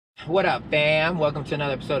What up, fam? Welcome to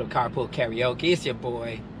another episode of Carpool Karaoke. It's your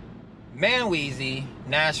boy, Manny,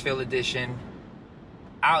 Nashville edition.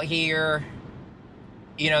 Out here,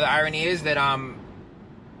 the irony is that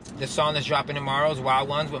the song that's dropping tomorrow is Wild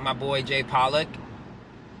Ones with my boy J.Pollock.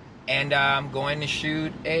 And I'm going to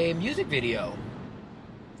shoot a music video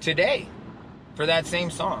today for that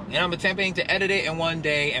same song. And I'm attempting to edit it in one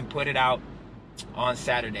day and put it out on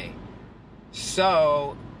Saturday.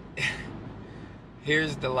 So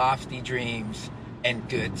here's the lofty dreams and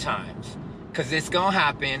good times, because it's gonna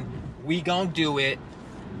happen. We gonna do it.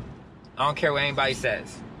 I don't care what anybody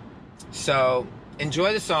says. So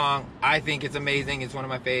enjoy the song. I think it's amazing. It's one of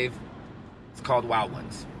my faves. It's called Wild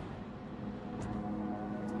Ones.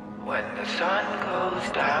 When the sun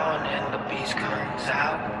goes down and the beast comes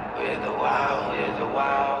out, we're the wild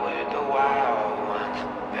ones.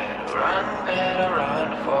 Better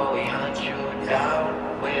run before we hunt you down.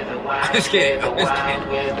 We're the wild, I'm just kidding.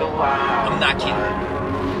 we're the wild. I'm not kidding.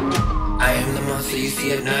 I am the monster you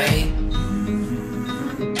see at night.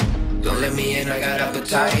 Don't let me in, I got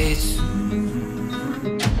appetites.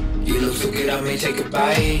 You look so good, I may take a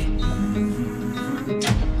bite.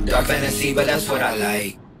 Dark fantasy, but that's what I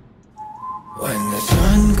like. When the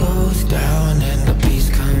sun goes down and the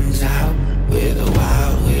beast comes out, we're the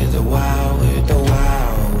wild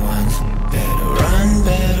ones.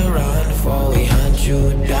 Better run before we hunt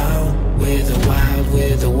you down. We're the wild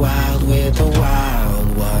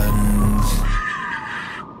ones.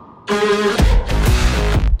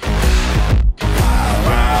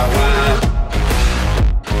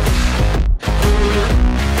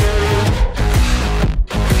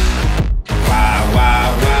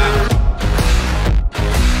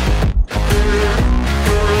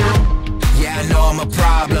 Yeah, I know I'm a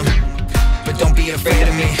problem, but don't be afraid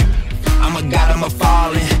of me. I'm a god, I'm a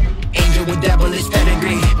fallen angel with devilish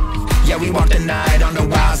pedigree. Yeah, we walk the night on the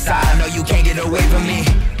wild side. No, you can't get away from me,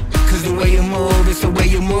 cause the way you move, it's the way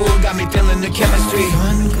you move. Got me feeling the chemistry. The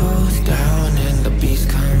sun goes down and the beast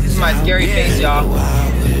comes. This is my scary face, y'all.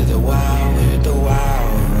 We're the wild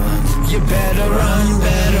ones. You better run.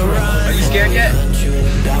 Are you scared yet?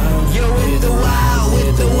 Yo, we're the wild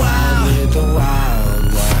ones.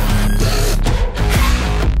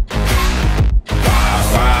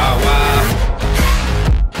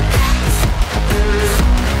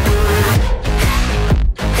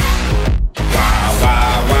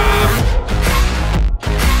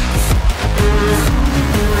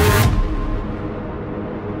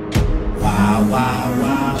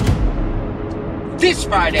 This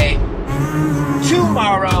Friday,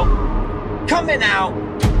 tomorrow, coming out.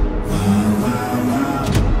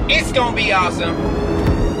 It's gonna be awesome.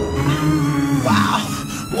 Wow.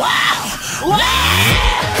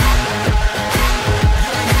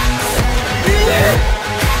 Yeah.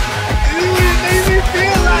 This is what it made me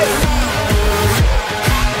feel like.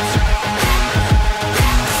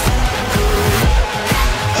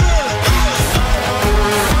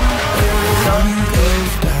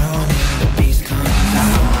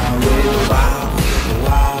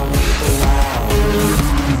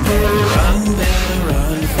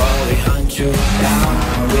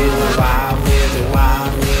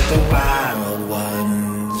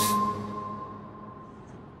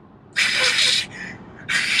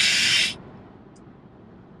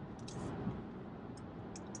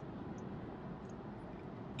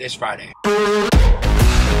 This Friday.